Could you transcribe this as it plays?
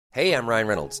Hey, I'm Ryan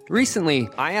Reynolds. Recently,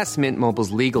 I asked Mint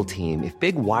Mobile's legal team if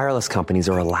big wireless companies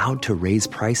are allowed to raise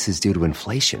prices due to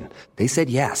inflation. They said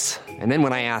yes. And then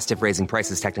when I asked if raising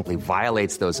prices technically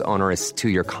violates those onerous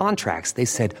two-year contracts, they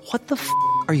said, "What the f***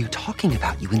 are you talking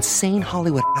about, you insane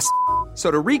Hollywood ass?" So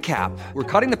to recap, we're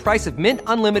cutting the price of Mint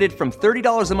Unlimited from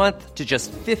 $30 a month to just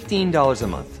 $15 a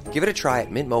month. Give it a try at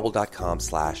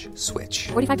mintmobile.com/switch.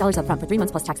 $45 up front for 3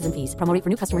 months plus taxes and fees. Promo rate for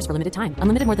new customers for limited time.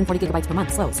 Unlimited more than 40 gigabytes per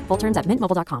month. Slows full terms at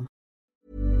mintmobile.com.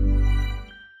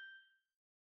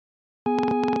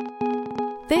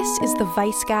 This is the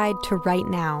Vice Guide to Right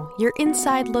Now, your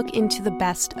inside look into the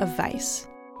best of Vice.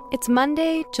 It's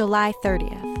Monday, July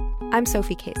 30th. I'm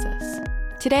Sophie Casas.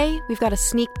 Today, we've got a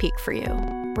sneak peek for you.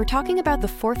 We're talking about the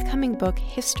forthcoming book,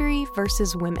 History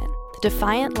versus Women, the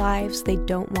defiant lives they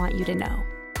don't want you to know.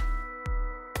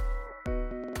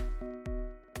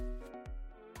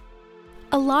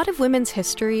 A lot of women's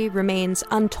history remains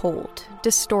untold,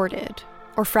 distorted,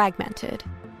 or fragmented.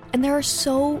 And there are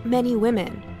so many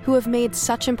women who have made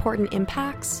such important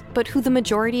impacts, but who the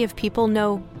majority of people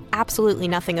know absolutely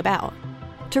nothing about.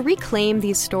 To reclaim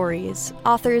these stories,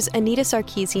 authors Anita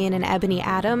Sarkeesian and Ebony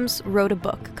Adams wrote a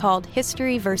book called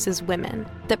History versus Women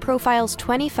that profiles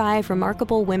 25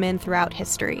 remarkable women throughout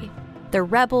history. They're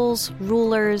rebels,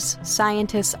 rulers,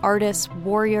 scientists, artists,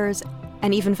 warriors,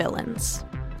 and even villains.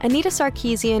 Anita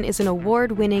Sarkeesian is an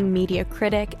award-winning media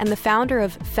critic and the founder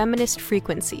of Feminist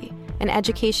Frequency, an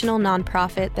educational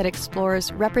nonprofit that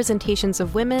explores representations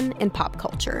of women in pop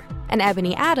culture. And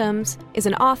Ebony Adams is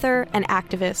an author and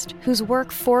activist whose work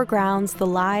foregrounds the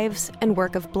lives and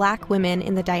work of Black women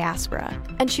in the diaspora.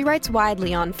 And she writes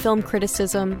widely on film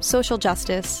criticism, social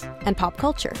justice, and pop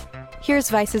culture. Here's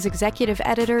Vice's executive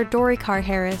editor, Dori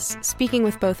Carr-Harris, speaking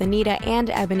with both Anita and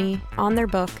Ebony on their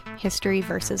book, History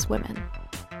versus Women.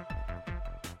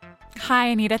 Hi,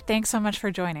 Anita. Thanks so much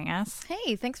for joining us.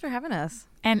 Hey, thanks for having us.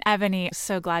 And Ebony,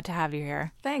 so glad to have you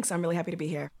here. Thanks. I'm really happy to be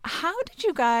here. How did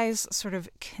you guys sort of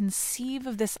conceive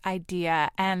of this idea?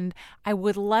 And I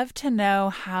would love to know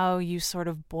how you sort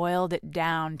of boiled it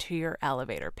down to your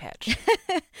elevator pitch.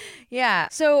 Yeah.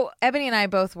 So Ebony and I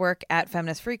both work at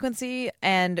Feminist Frequency,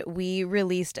 and we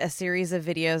released a series of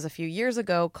videos a few years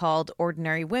ago called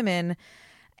Ordinary Women.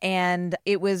 And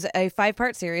it was a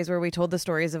 5-part series where we told the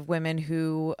stories of women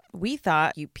who we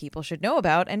thought you people should know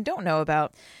about and don't know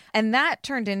about. And that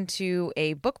turned into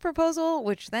a book proposal,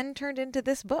 which then turned into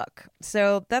this book.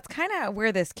 So that's kind of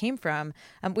where this came from.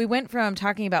 We went from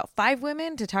talking about 5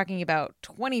 women to talking about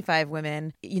 25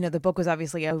 women. You know, the book was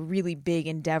obviously a really big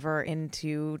endeavor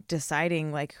into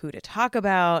deciding like who to talk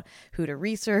about, who to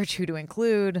research, who to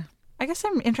include. I guess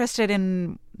I'm interested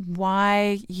in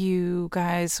why you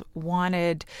guys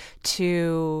wanted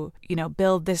to,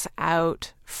 build this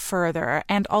out further,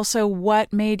 and also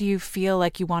what made you feel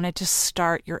like you wanted to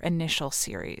start your initial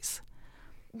series.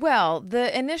 Well,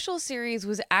 the initial series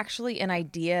was actually an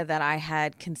idea that I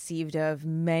had conceived of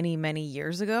many, many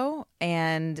years ago,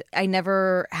 and I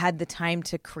never had the time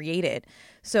to create it.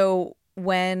 So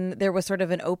when there was sort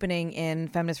of an opening in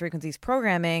Feminist Frequency's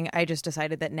programming, I just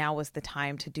decided that now was the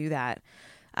time to do that.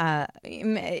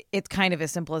 It's kind of as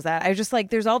simple as that. I was just like,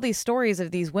 there's all these stories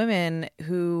of these women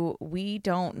who we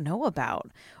don't know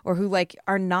about, or who like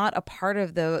are not a part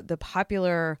of the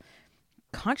popular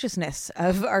consciousness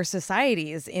of our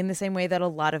societies in the same way that a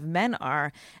lot of men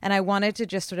are. And I wanted to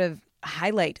just sort of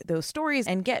highlight those stories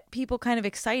and get people kind of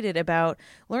excited about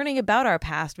learning about our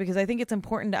past, because I think it's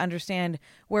important to understand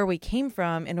where we came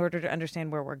from in order to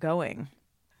understand where we're going.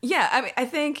 Yeah, I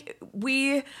think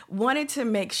we wanted to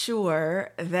make sure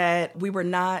that we were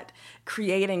not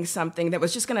creating something that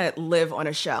was just going to live on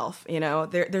a shelf.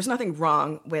 There's nothing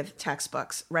wrong with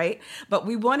textbooks, right? But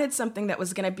we wanted something that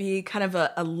was going to be kind of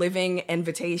a living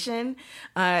invitation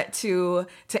to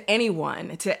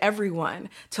anyone, to everyone,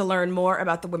 to learn more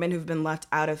about the women who've been left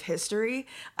out of history.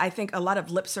 I think a lot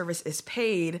of lip service is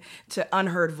paid to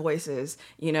unheard voices,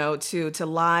 to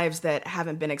lives that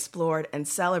haven't been explored and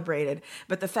celebrated.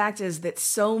 But the fact is that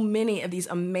so many of these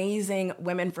amazing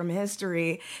women from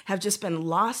history have just been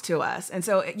lost to us. And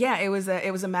so, yeah, it was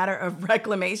a matter of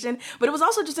reclamation, but it was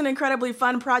also just an incredibly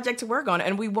fun project to work on.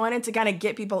 And we wanted to kind of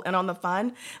get people in on the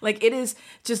fun. Like,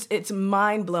 it's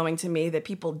mind blowing to me that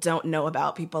people don't know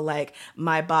about people like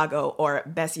Mai Bago or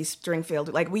Bessie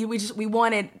Stringfield. Like, we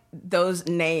wanted those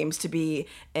names to be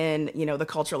in, the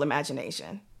cultural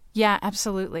imagination. Yeah,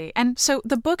 absolutely. And so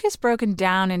the book is broken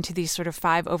down into these sort of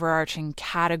 5 overarching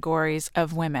categories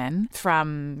of women,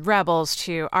 from rebels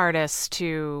to artists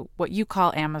to what you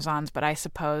call Amazons, but I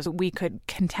suppose we could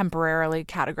contemporarily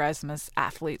categorize them as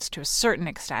athletes to a certain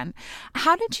extent.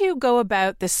 How did you go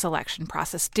about this selection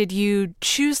process? Did you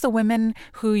choose the women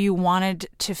who you wanted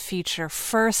to feature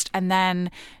first and then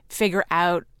figure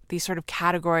out these sort of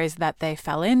categories that they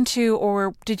fell into,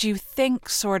 or did you think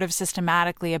sort of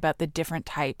systematically about the different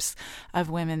types of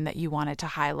women that you wanted to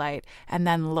highlight and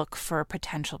then look for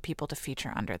potential people to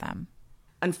feature under them?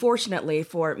 Unfortunately,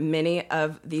 for many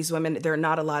of these women, there are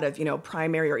not a lot of,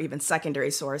 primary or even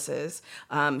secondary sources.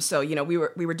 So, we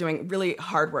were doing really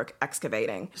hard work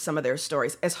excavating some of their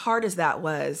stories. As hard as that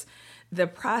was, the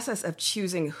process of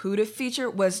choosing who to feature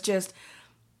was just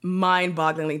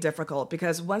mind-bogglingly difficult,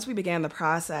 because once we began the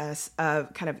process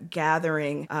of kind of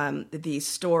gathering these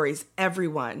stories,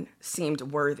 everyone seemed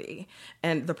worthy.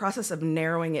 And the process of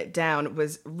narrowing it down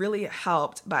was really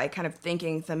helped by kind of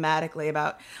thinking thematically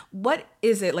about what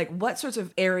is it, like what sorts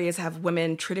of areas have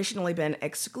women traditionally been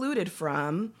excluded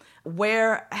from?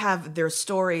 Where have their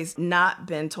stories not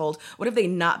been told? What have they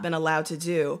not been allowed to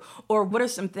do? Or what are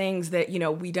some things that,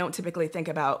 we don't typically think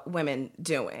about women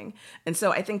doing? And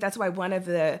so I think that's why one of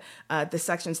the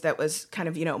sections that was kind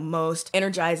of, most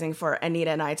energizing for Anita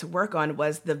and I to work on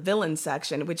was the villain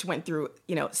section, which went through,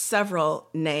 several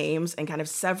names and kind of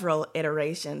several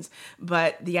iterations.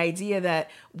 But the idea that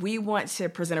we want to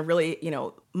present a really,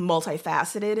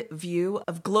 multifaceted view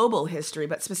of global history,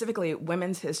 but specifically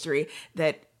women's history,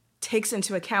 that takes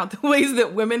into account the ways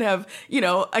that women have,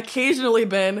 occasionally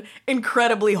been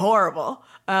incredibly horrible.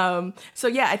 So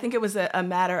yeah, I think it was a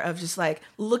matter of just like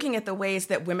looking at the ways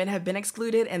that women have been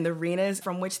excluded and the arenas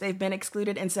from which they've been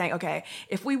excluded and saying, okay,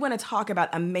 if we want to talk about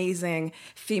amazing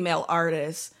female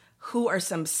artists, who are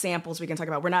some samples we can talk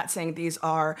about? We're not saying these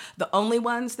are the only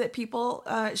ones that people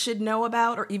should know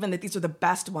about, or even that these are the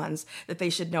best ones that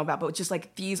they should know about, but just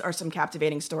like these are some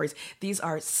captivating stories. These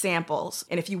are samples.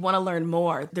 And if you want to learn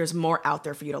more, there's more out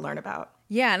there for you to learn about.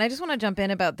 Yeah, and I just want to jump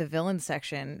in about the villain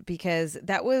section, because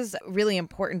that was really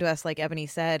important to us, like Ebony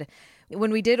said.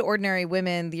 When we did Ordinary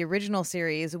Women, the original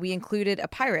series, we included a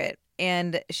pirate.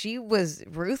 And she was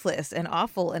ruthless and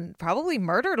awful and probably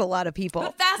murdered a lot of people.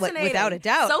 But fascinating. Without a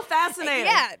doubt. So fascinating.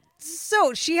 Yeah.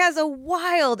 So she has a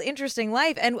wild, interesting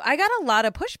life. And I got a lot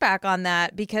of pushback on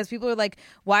that, because people are like,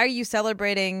 why are you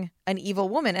celebrating an evil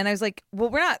woman? And I was like, well,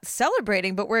 we're not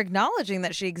celebrating, but we're acknowledging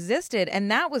that she existed.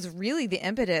 And that was really the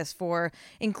impetus for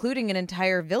including an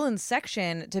entire villain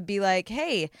section, to be like,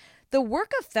 hey, the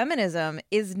work of feminism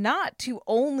is not to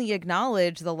only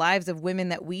acknowledge the lives of women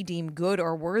that we deem good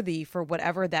or worthy for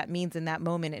whatever that means in that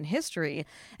moment in history.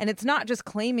 And it's not just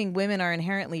claiming women are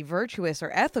inherently virtuous or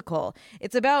ethical.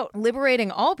 It's about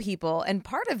liberating all people. And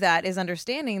part of that is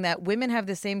understanding that women have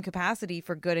the same capacity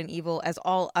for good and evil as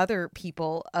all other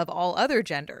people of all other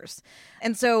genders.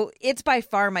 And so it's by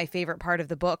far my favorite part of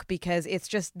the book, because it's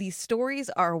just, these stories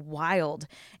are wild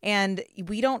and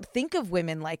we don't think of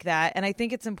women like that. And I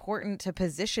think it's important to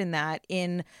position that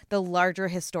in the larger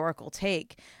historical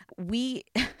take. We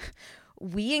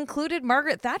included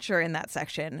Margaret Thatcher in that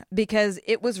section because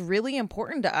it was really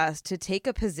important to us to take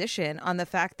a position on the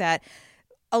fact that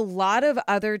a lot of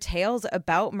other tales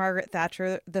about Margaret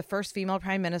Thatcher, the first female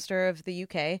prime minister of the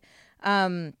UK,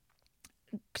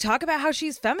 talk about how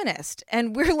she's feminist.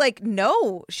 And we're like,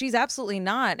 no, she's absolutely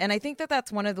not. And I think that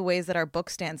that's one of the ways that our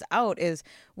book stands out, is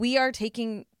we are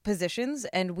taking positions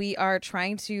and we are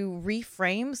trying to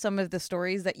reframe some of the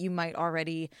stories that you might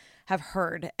already have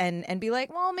heard and be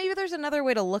like, well, maybe there's another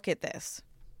way to look at this.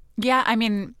 Yeah, I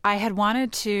mean, I had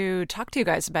wanted to talk to you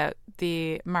guys about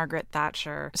the Margaret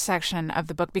Thatcher section of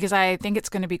the book, because I think it's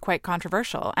going to be quite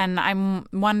controversial. And I'm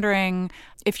wondering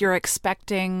if you're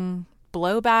expecting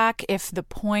blowback, if the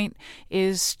point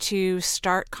is to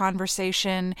start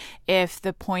conversation, if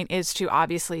the point is to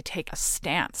obviously take a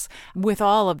stance with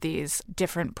all of these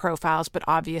different profiles, but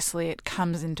obviously it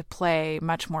comes into play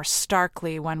much more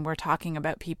starkly when we're talking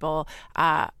about people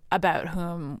about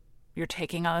whom you're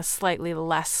taking a slightly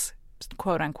less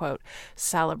quote-unquote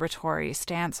celebratory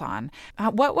stance on.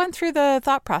 What went through the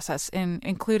thought process in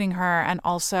including her, and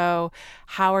also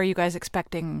how are you guys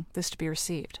expecting this to be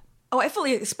received? Oh, I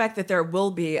fully expect that there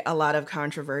will be a lot of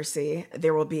controversy.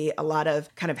 There will be a lot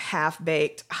of kind of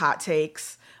half-baked hot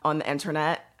takes on the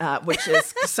internet, which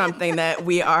is something that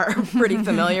we are pretty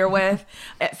familiar with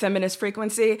at Feminist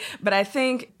Frequency. But I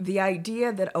think the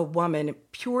idea that a woman,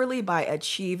 purely by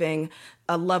achieving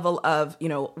a level of,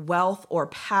 wealth or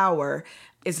power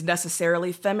is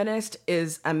necessarily feminist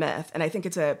is a myth. And I think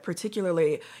it's a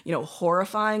particularly,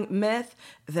 horrifying myth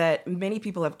that many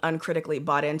people have uncritically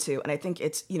bought into. And I think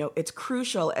it's, it's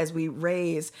crucial as we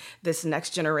raise this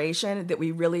next generation that we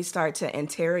really start to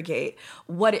interrogate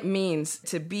what it means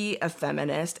to be a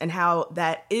feminist and how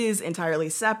that is entirely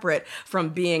separate from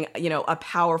being, a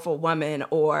powerful woman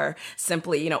or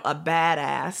simply, a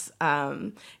badass.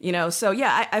 So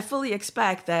yeah, I fully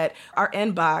expect that our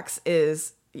inbox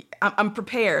is, I'm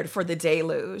prepared for the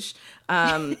deluge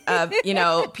of,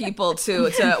 people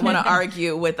to want to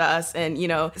argue with us and,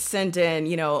 send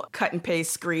in, cut and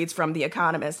paste screeds from The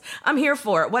Economist. I'm here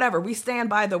for it. Whatever. We stand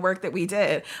by the work that we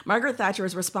did. Margaret Thatcher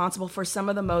is responsible for some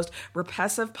of the most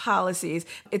repressive policies.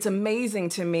 It's amazing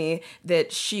to me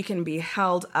that she can be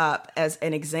held up as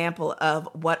an example of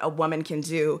what a woman can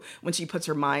do when she puts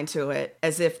her mind to it,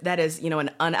 as if that is, an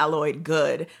unalloyed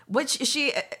good, which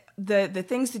she... The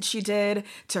things that she did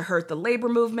to hurt the labor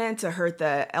movement, to hurt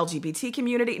the LGBT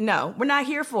community, no, we're not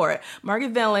here for it.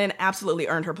 Margaret Villain absolutely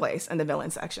earned her place in the villain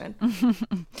section.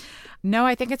 No,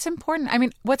 I think it's important. I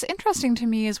mean, what's interesting to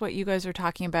me is what you guys are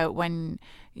talking about when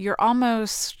you're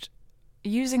almost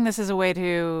using this as a way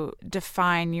to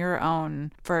define your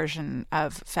own version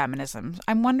of feminism.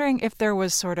 I'm wondering if there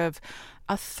was sort of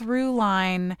a through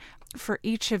line for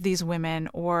each of these women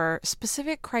or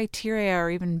specific criteria or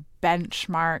even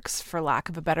benchmarks, for lack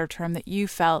of a better term, that you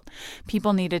felt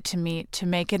people needed to meet to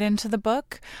make it into the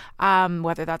book,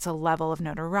 whether that's a level of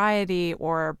notoriety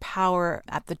or power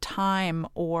at the time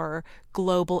or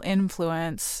global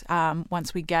influence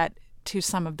once we get to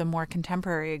some of the more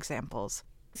contemporary examples.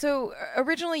 So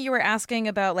originally you were asking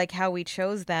about like how we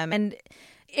chose them, and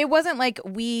it wasn't like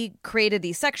we created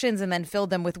these sections and then filled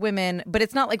them with women, but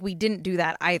it's not like we didn't do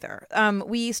that either.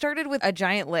 We started with a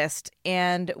giant list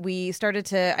and we started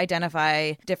to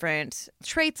identify different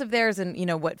traits of theirs and,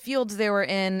 what fields they were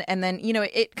in. And then,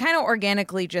 it kind of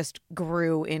organically just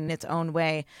grew in its own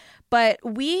way. But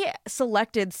we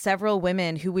selected several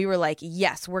women who we were like,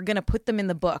 yes, we're going to put them in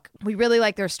the book. We really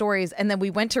like their stories. And then we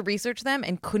went to research them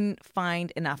and couldn't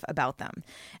find enough about them.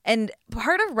 And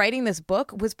part of writing this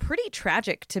book was pretty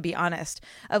tragic, to be honest,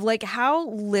 of like how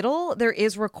little there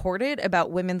is recorded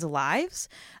about women's lives,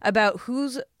 about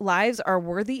whose lives are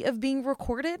worthy of being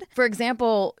recorded. For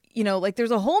example,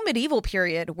 there's a whole medieval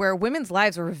period where women's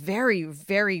lives were very,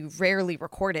 very rarely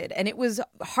recorded. And it was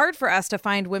hard for us to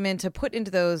find women to put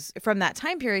into those from that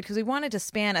time period because we wanted to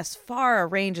span as far a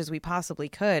range as we possibly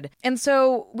could. And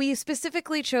so we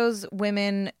specifically chose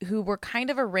women who were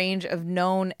kind of a range of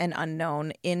known and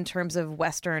unknown in terms of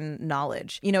Western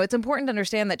knowledge. It's important to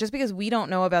understand that just because we don't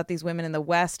know about these women in the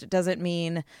West doesn't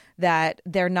mean that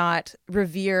they're not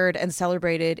revered and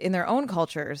celebrated in their own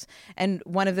cultures. And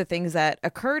one of the things that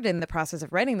occurred in the process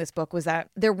of writing this book was that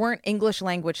there weren't English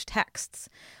language texts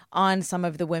on some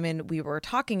of the women we were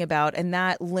talking about, and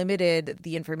that limited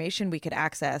the information we could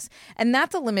access. And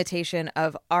that's a limitation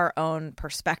of our own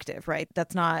perspective, right?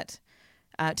 That's not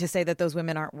to say that those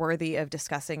women aren't worthy of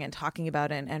discussing and talking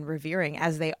about and revering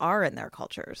as they are in their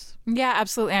cultures. Yeah,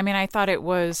 absolutely. I mean, I thought it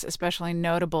was especially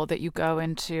notable that you go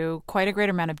into quite a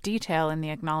great amount of detail in the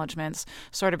acknowledgments,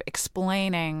 sort of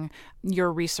explaining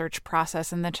your research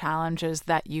process and the challenges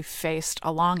that you faced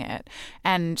along it,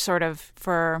 and sort of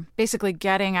for basically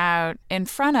getting out in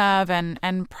front of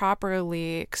and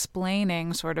properly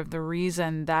explaining sort of the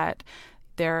reason that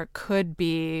there could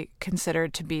be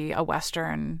considered to be a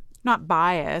Western, not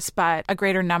bias, but a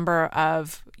greater number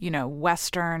of,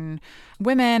 Western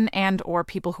women and or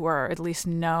people who are at least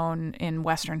known in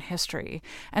Western history.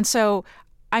 And so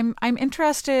I'm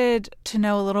interested to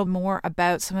know a little more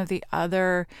about some of the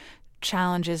other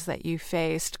challenges that you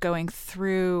faced going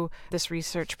through this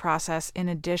research process, in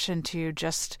addition to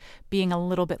just being a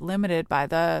little bit limited by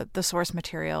the source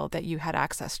material that you had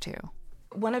access to.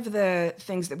 One of the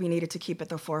things that we needed to keep at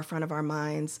the forefront of our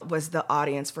minds was the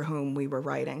audience for whom we were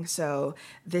writing. So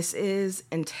this is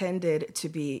intended to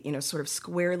be, sort of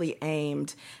squarely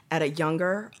aimed at a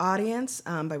younger audience,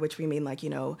 by which we mean like,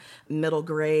 middle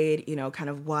grade, kind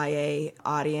of YA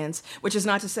audience, which is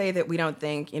not to say that we don't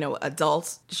think,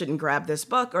 adults shouldn't grab this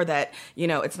book or that,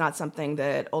 it's not something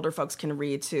that older folks can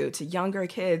read to younger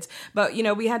kids. But,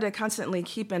 we had to constantly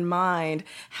keep in mind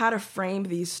how to frame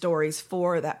these stories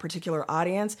for that particular audience.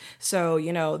 So,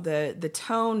 the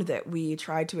tone that we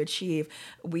tried to achieve,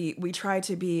 we tried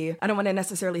to be, I don't want to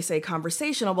necessarily say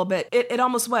conversational, but it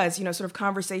almost was, sort of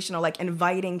conversational, like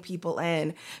inviting people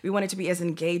in. We wanted to be as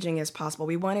engaging as possible.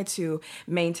 We wanted to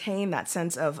maintain that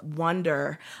sense of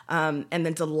wonder and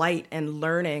then delight in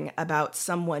learning about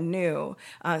someone new.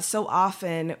 So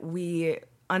often we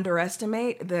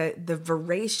underestimate the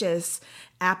voracious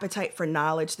appetite for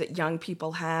knowledge that young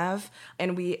people have,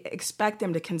 and we expect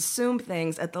them to consume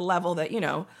things at the level that,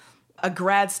 a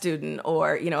grad student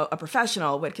or, a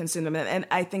professional would consume them. And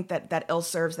I think that ill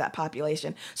serves that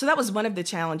population. So that was one of the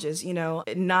challenges,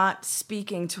 not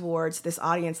speaking towards this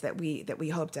audience that we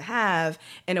hope to have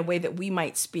in a way that we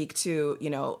might speak to,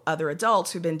 other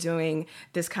adults who've been doing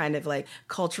this kind of like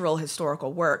cultural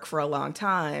historical work for a long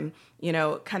time,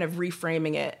 kind of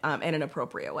reframing it in an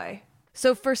appropriate way.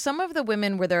 So for some of the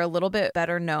women where they're a little bit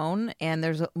better known and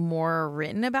there's more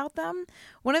written about them,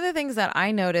 one of the things that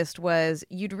I noticed was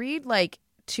you'd read like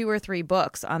 2 or 3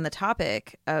 books on the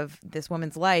topic of this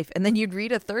woman's life, and then you'd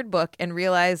read a third book and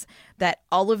realize that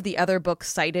all of the other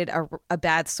books cited a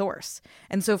bad source.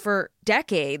 And so for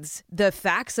decades, the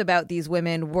facts about these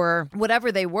women were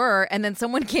whatever they were, and then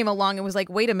someone came along and was like,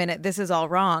 wait a minute, this is all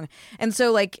wrong. And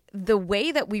so like the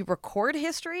way that we record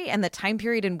history and the time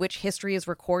period in which history is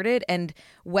recorded and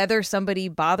whether somebody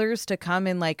bothers to come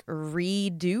and like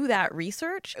redo that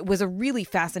research was a really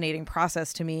fascinating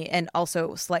process to me, and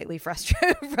also slightly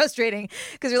frustrating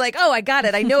because you're like, oh, I got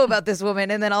it, I know about this woman,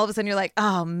 and then all of a sudden you're like,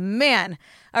 oh man,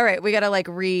 all right, we got to like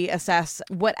reassess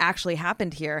what actually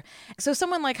happened here. So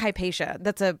someone like Hypatia,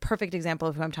 that's a perfect example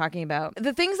of who I'm talking about.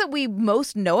 The things that we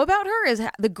most know about her is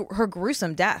her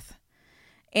gruesome death.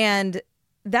 And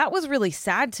that was really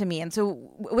sad to me. And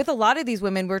so with a lot of these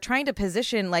women, we're trying to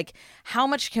position like how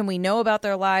much can we know about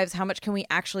their lives? How much can we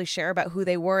actually share about who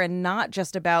they were, and not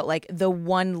just about like the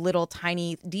one little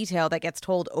tiny detail that gets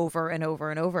told over and over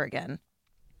and over again.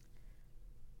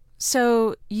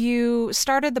 So you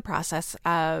started the process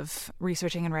of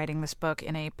researching and writing this book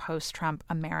in a post-Trump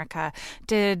America.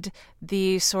 Did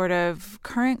the sort of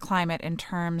current climate in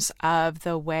terms of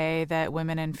the way that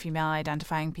women and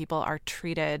female-identifying people are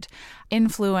treated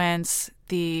influence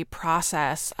the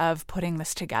process of putting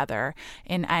this together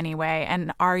in any way?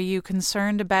 And are you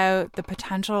concerned about the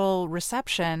potential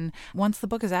reception once the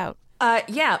book is out?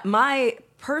 Yeah, my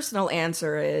personal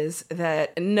answer is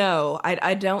that no,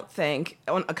 I don't think,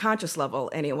 on a conscious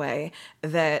level anyway,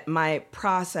 that my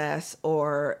process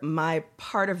or my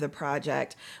part of the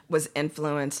project was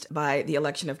influenced by the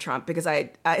election of Trump, because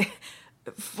I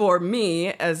for me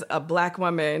as a Black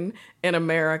woman in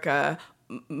America,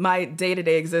 my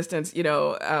day-to-day existence,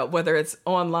 whether it's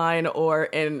online or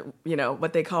in,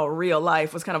 what they call real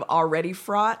life, was kind of already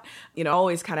fraught.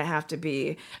 Always kind of have to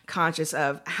be conscious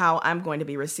of how I'm going to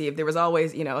be received. There was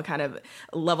always, a kind of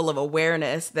level of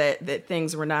awareness that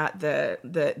things were not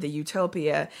the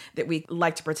utopia that we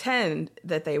like to pretend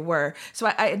that they were.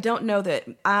 So I don't know that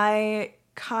I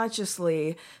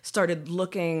consciously started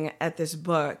looking at this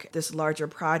book, this larger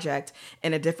project,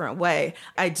 in a different way.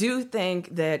 I do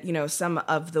think that, some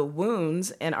of the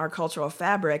wounds in our cultural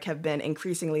fabric have been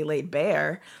increasingly laid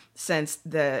bare since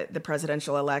the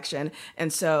presidential election.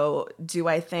 And so do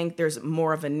I think there's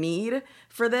more of a need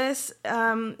for this,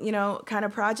 kind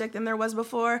of project than there was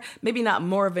before? Maybe not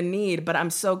more of a need, but I'm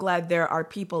so glad there are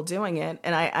people doing it.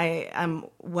 And I'm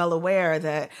well aware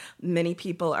that many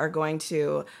people are going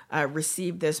to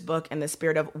receive this book in the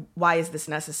spirit of, why is this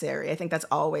necessary? I think that's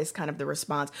always kind of the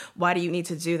response. Why do you need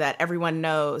to do that? Everyone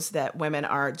knows that women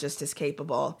are just as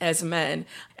capable as men.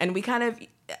 And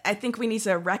I think we need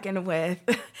to reckon with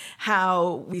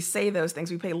how we say those things.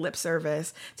 We pay lip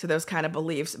service to those kind of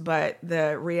beliefs, but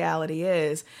the reality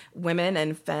is women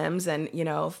and femmes and,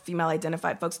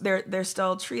 female-identified folks, they're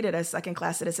still treated as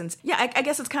second-class citizens. Yeah, I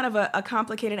guess it's kind of a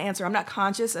complicated answer. I'm not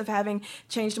conscious of having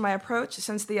changed my approach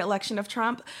since the election of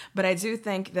Trump, but I do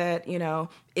think that,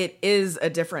 it is a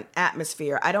different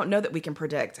atmosphere. I don't know that we can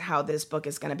predict how this book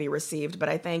is going to be received, but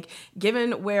I think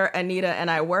given where Anita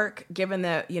and I work, given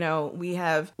that, we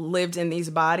have lived in these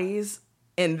bodies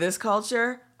in this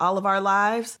culture all of our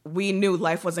lives, we knew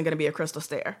life wasn't going to be a crystal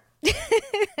stair.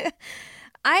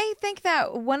 I think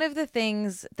that one of the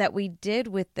things that we did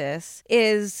with this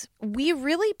is we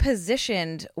really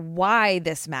positioned why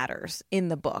this matters in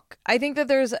the book. I think that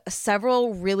there's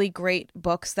several really great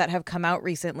books that have come out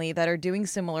recently that are doing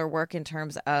similar work in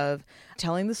terms of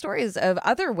telling the stories of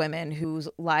other women whose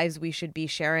lives we should be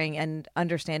sharing and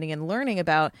understanding and learning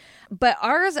about. But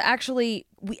ours actually,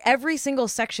 every single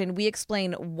section, we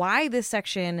explain why this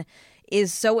section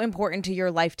is so important to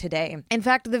your life today. In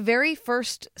fact, the very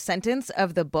first sentence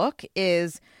of the book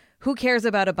is, Who cares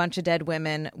about a bunch of dead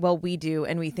women? Well, we do,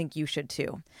 and we think you should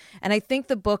too. And I think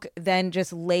the book then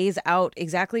just lays out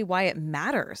exactly why it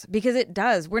matters, because it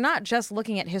does. We're not just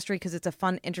looking at history because it's a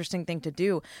fun, interesting thing to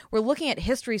do. We're looking at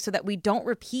history so that we don't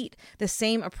repeat the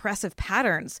same oppressive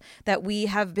patterns that we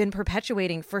have been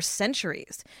perpetuating for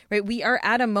centuries, right? We are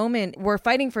at a moment where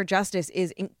fighting for justice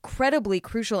is incredibly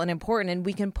crucial and important, and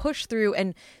we can push through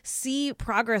and see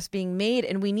progress being made,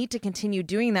 and we need to continue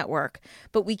doing that work.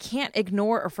 But we can't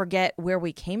ignore or forget where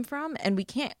we came from, and we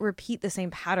can't repeat the same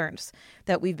patterns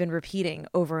that we've been repeating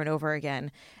over and over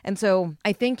again. And so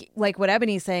I think like what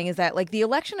Ebony's saying is that like the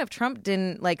election of Trump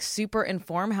didn't like super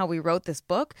inform how we wrote this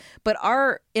book, but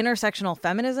our intersectional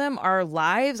feminism, our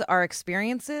lives, our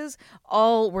experiences,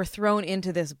 all were thrown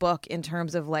into this book in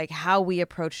terms of like how we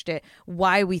approached it,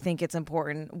 why we think it's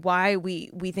important, why we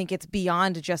think it's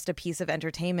beyond just a piece of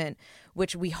entertainment,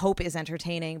 which we hope is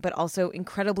entertaining, but also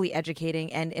incredibly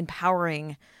educating and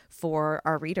empowering for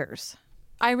our readers.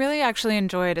 I really actually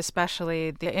enjoyed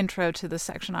especially the intro to the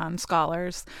section on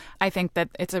scholars. I think that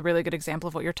it's a really good example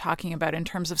of what you're talking about in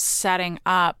terms of setting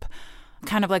up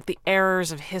kind of like the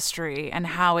errors of history and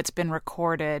how it's been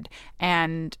recorded,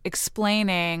 and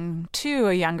explaining to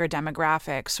a younger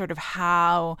demographic sort of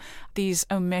how these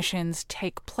omissions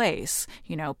take place.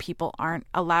 You know, people aren't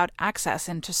allowed access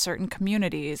into certain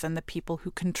communities, and the people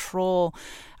who control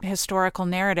historical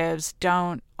narratives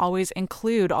don't always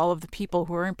include all of the people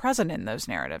who are present in those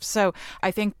narratives. So I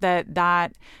think that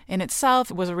that in itself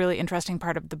was a really interesting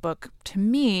part of the book to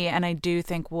me, and I do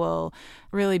think will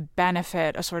really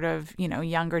benefit a sort of, you know,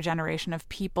 younger generation of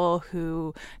people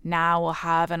who now will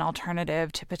have an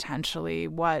alternative to potentially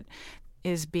what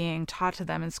is being taught to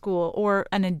them in school, or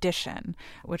an addition,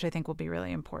 which I think will be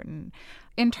really important.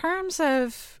 In terms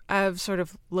of sort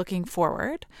of looking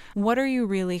forward, what are you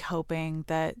really hoping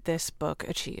that this book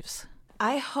achieves?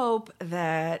 I hope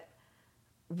that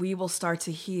we will start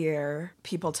to hear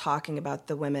people talking about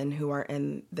the women who are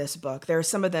in this book. There are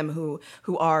some of them who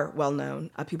are well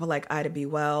known. People like Ida B.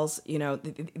 Wells. You know,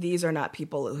 these are not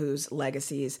people whose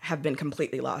legacies have been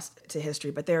completely lost to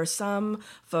history. But there are some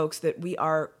folks that we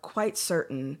are quite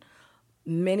certain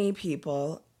many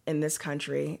people in this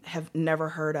country have never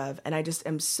heard of. And I just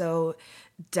am so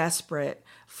desperate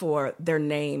for their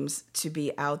names to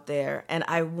be out there. And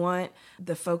I want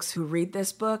the folks who read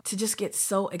this book to just get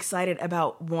so excited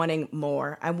about wanting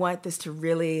more. I want this to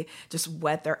really just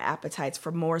whet their appetites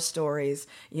for more stories,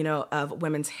 you know, of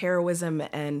women's heroism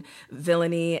and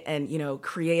villainy and, you know,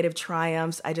 creative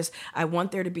triumphs. I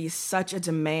want there to be such a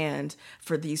demand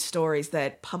for these stories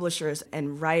that publishers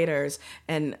and writers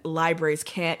and libraries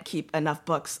can't keep enough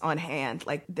books on hand.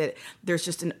 Like that, there's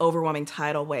just an overwhelming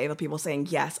tidal wave of people saying,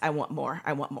 yes, I want more.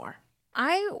 I want more.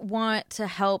 I want to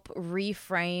help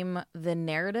reframe the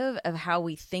narrative of how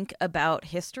we think about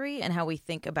history and how we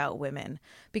think about women.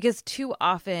 Because too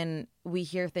often we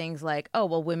hear things like, oh,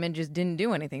 well, women just didn't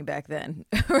do anything back then,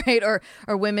 right? Or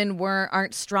women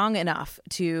aren't strong enough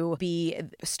to be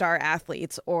star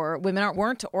athletes, or women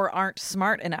aren't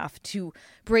smart enough to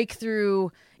break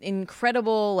through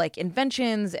incredible like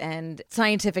inventions and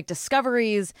scientific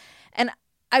discoveries. And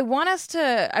I want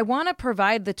to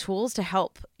provide the tools to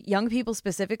help young people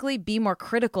specifically be more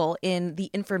critical in the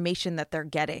information that they're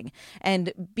getting,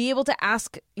 and be able to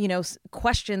ask, you know,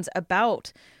 questions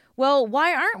about, well,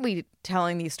 why aren't we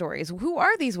telling these stories? Who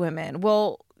are these women?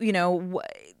 Well, you know,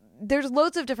 there's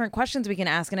loads of different questions we can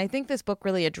ask. And I think this book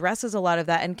really addresses a lot of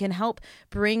that and can help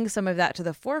bring some of that to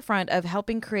the forefront of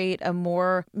helping create a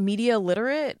more media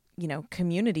literate, you know,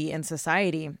 community in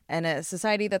society, and a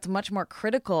society that's much more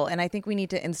critical. And I think we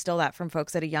need to instill that from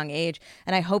folks at a young age.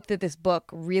 And I hope that this book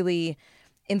really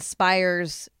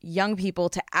inspires young people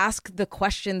to ask the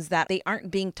questions that they aren't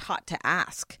being taught to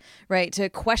ask, right? To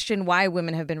question why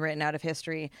women have been written out of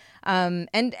history, and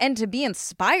to be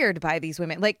inspired by these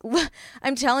women. Like,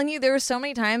 I'm telling you, there were so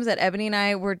many times that Ebony and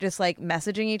I were just like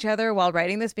messaging each other while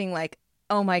writing this, being like,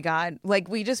 oh my God, like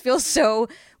we just feel so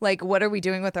like, what are we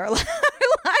doing with our lives?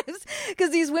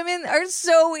 Because these women are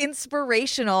so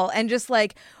inspirational, and just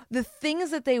like the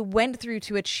things that they went through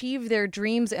to achieve their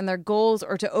dreams and their goals,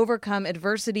 or to overcome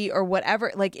adversity or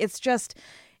whatever. Like, it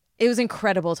was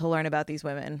incredible to learn about these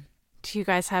women. Do you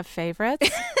guys have favorites?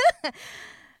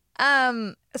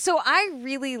 So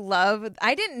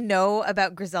I didn't know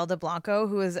about Griselda Blanco,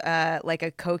 who was like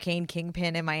a cocaine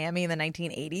kingpin in Miami in the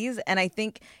 1980s. And I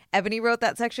think Ebony wrote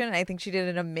that section, and I think she did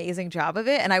an amazing job of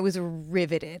it. And I was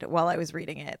riveted while I was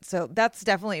reading it. So that's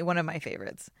definitely one of my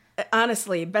favorites.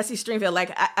 Honestly, Bessie Stringfield,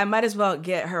 like I might as well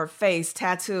get her face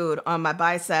tattooed on my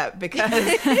bicep because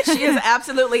she is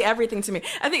absolutely everything to me.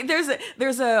 I think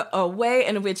there's a way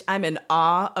in which I'm in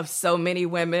awe of so many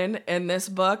women in this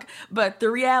book, but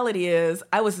the reality is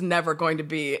I was never going to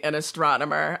be an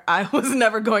astronomer. I was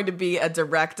never going to be a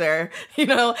director.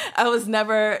 I was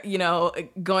never,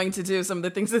 going to do some of the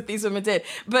things that these women did.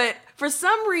 But for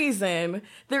some reason,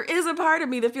 there is a part of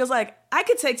me that feels like I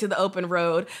could take to the open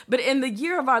road, but in the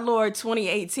year of our Lord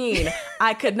 2018,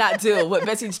 I could not do what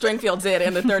Bessie Stringfield did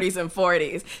in the 30s and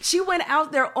 40s. She went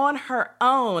out there on her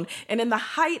own, and in the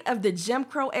height of the Jim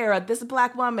Crow era, this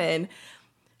Black woman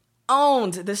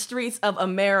owned the streets of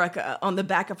America on the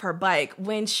back of her bike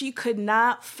when she could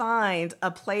not find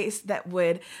a place that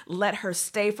would let her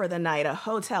stay for the night, a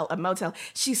hotel, a motel.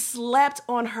 She slept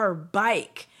on her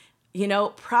bike,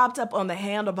 propped up on the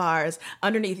handlebars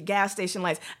underneath gas station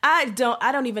lights. I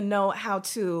don't even know how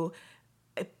to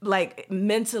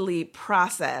mentally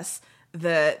process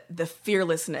the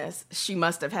fearlessness she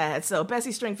must have had. So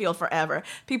Bessie Stringfield forever.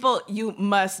 People, you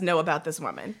must know about this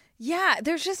woman. Yeah,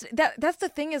 there's just that's the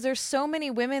thing is there's so many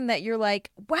women that you're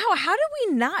like, wow, how did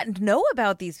we not know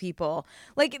about these people?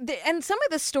 And some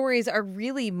of the stories are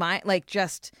really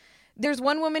there's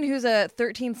one woman who's a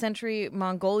 13th century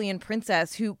Mongolian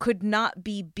princess who could not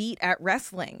be beat at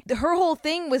wrestling. Her whole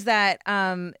thing was that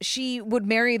she would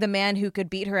marry the man who could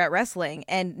beat her at wrestling,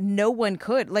 and no one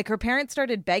could. Her parents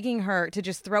started begging her to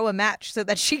just throw a match so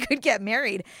that she could get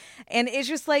married. And it's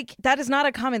just that is not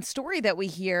a common story that we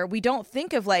hear. We don't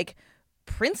think of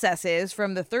princesses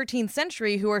from the 13th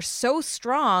century who are so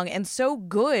strong and so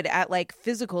good at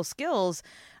physical skills.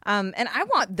 And I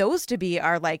want those to be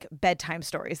our bedtime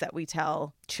stories that we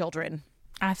tell children.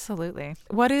 Absolutely.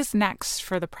 What is next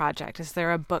for the project? Is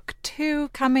there a book 2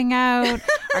 coming out?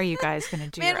 Are you guys going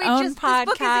to do your own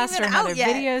podcast or another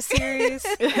video series?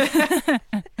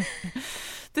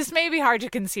 This may be hard to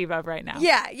conceive of right now.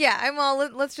 Yeah. I'm all,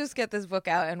 let's just get this book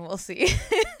out and we'll see.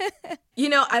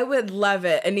 I would love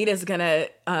it. Anita's going to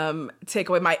take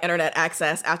away my internet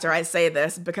access after I say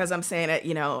this because I'm saying it,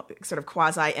 sort of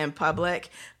quasi in public.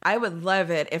 I would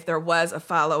love it if there was a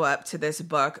follow-up to this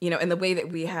book, in the way that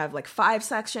we have 5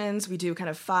 sections. We do kind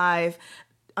of 5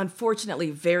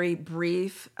 unfortunately very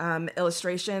brief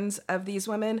illustrations of these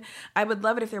women. I would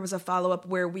love it if there was a follow-up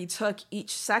where we took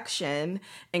each section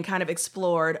and kind of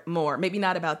explored more, maybe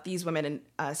not about these women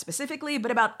specifically,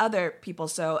 but about other people.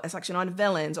 So a section on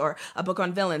villains, or a book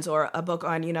on villains, or a book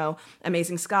on,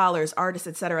 amazing scholars, artists,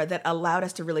 etc., that allowed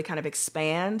us to really kind of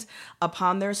expand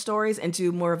upon their stories and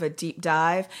do more of a deep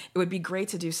dive. It would be great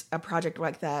to do a project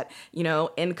like that,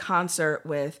 in concert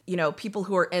with, people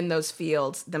who are in those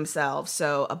fields themselves.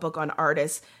 So a book on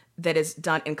artists that is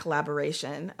done in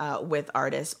collaboration with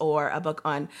artists, or a book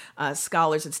on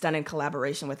scholars that's done in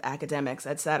collaboration with academics,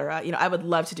 et cetera. I would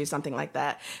love to do something like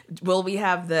that. Will we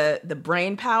have the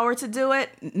brain power to do it?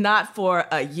 Not for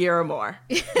a year or more.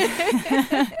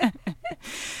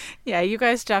 Yeah, you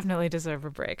guys definitely deserve a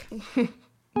break.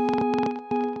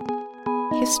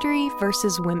 History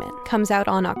vs. Women comes out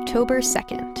on October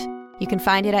 2nd. You can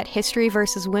find it at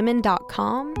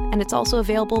historyversuswomen.com, and it's also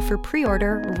available for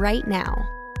pre-order right now.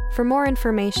 For more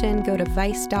information, go to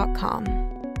vice.com.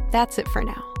 That's it for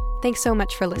now. Thanks so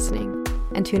much for listening,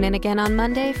 and tune in again on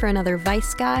Monday for another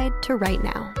Vice Guide to Right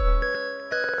Now.